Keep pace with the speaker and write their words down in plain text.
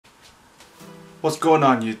What's going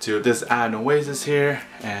on YouTube? This is Oasis here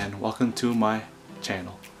and welcome to my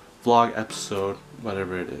channel. Vlog episode,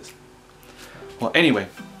 whatever it is. Well anyway,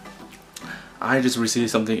 I just received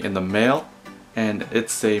something in the mail and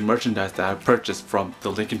it's a merchandise that I purchased from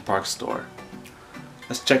the Linkin Park store.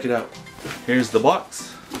 Let's check it out. Here's the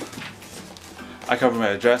box. I cover my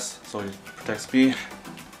address so it protects me.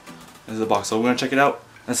 There's the box, so we're gonna check it out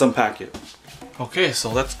and unpack it. Okay, so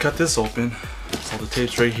let's cut this open. So the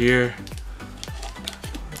tape's right here.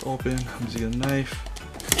 Open. I'm using a knife.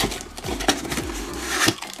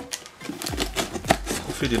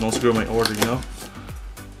 Hopefully they don't screw my order, you know.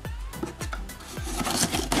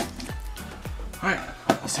 Alright,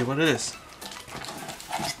 let's see what it is.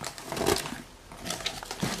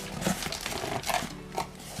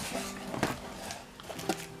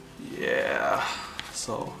 Yeah,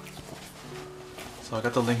 so I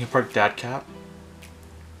got the Linkin Park dad cap.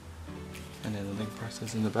 And then the Linkin Park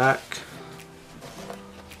says in the back.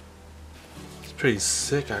 Pretty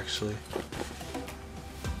sick actually.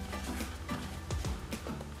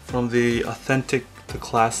 From the authentic to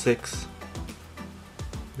classics.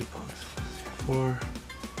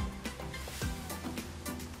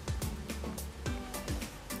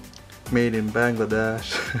 Made in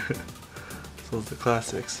Bangladesh. So it's the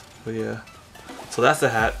classics. But yeah. So that's the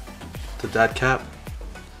hat. The dad cap.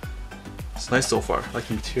 It's nice so far. I like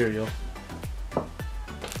the material.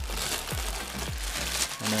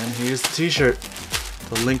 And then here's the t-shirt.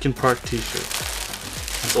 The Linkin Park t-shirt.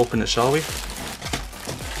 Let's open it, shall we?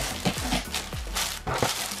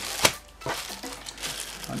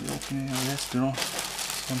 How do you open it? I guess, you know,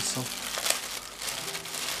 so.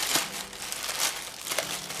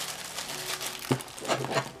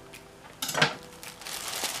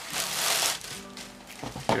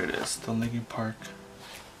 Here it is, the Linkin Park.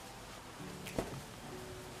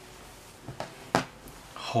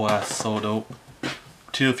 Oh, that's so dope.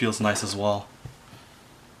 Too feels nice as well.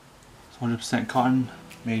 100% cotton,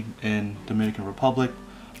 made in Dominican Republic,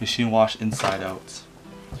 machine wash inside out.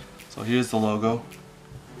 So here's the logo.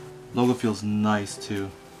 Logo feels nice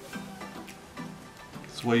too.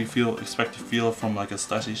 It's what you expect to feel from like a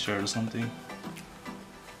Stussy shirt or something.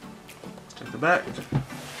 Let's check the back.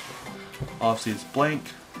 Obviously it's blank,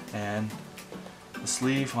 and the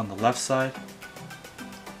sleeve on the left side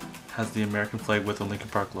has the American flag with the Linkin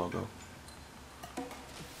Park logo.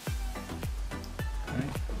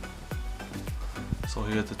 So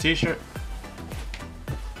here's the t-shirt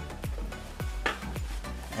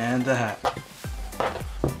and the hat.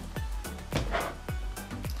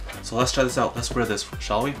 So let's try this out. Let's wear this,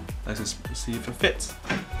 shall we? Let's just see if it fits.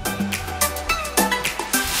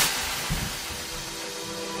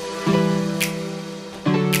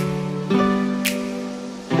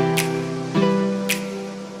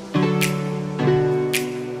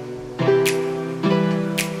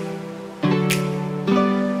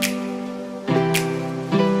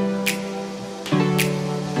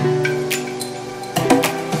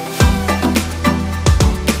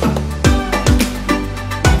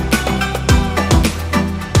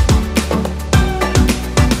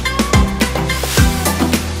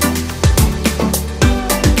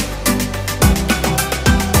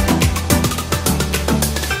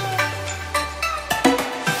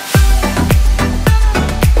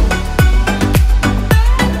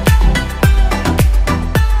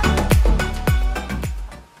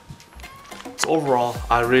 Overall,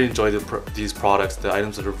 I really enjoy these products. The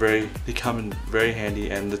items that are they come in very handy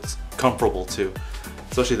and it's comfortable too.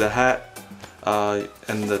 Especially the hat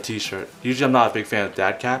and the t-shirt. Usually I'm not a big fan of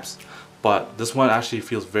dad caps, but this one actually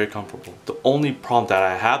feels very comfortable. The only problem that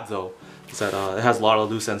I have though is that it has a lot of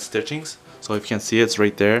loose end stitchings. So if you can see it's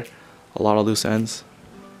right there. A lot of loose ends.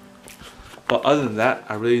 But other than that,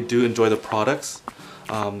 I really do enjoy the products.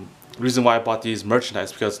 The reason why I bought these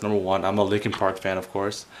merchandise because number one, I'm a Linkin Park fan of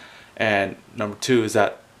course. And number two is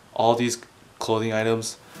that all these clothing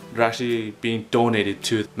items are actually being donated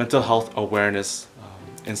to mental health awareness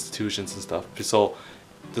institutions and stuff. So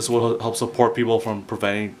this will help support people from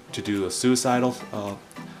preventing to do a suicidal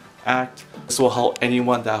act. This will help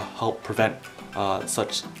anyone that help prevent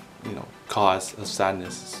such cause of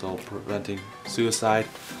sadness. So preventing suicide,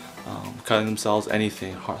 cutting themselves,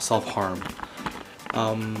 anything, self-harm.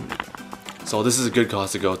 So this is a good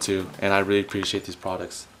cause to go to, and I really appreciate these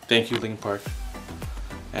products. Thank you, Linkin Park,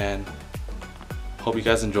 and hope you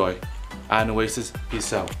guys enjoy. I'm Oasis.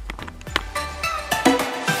 Peace out.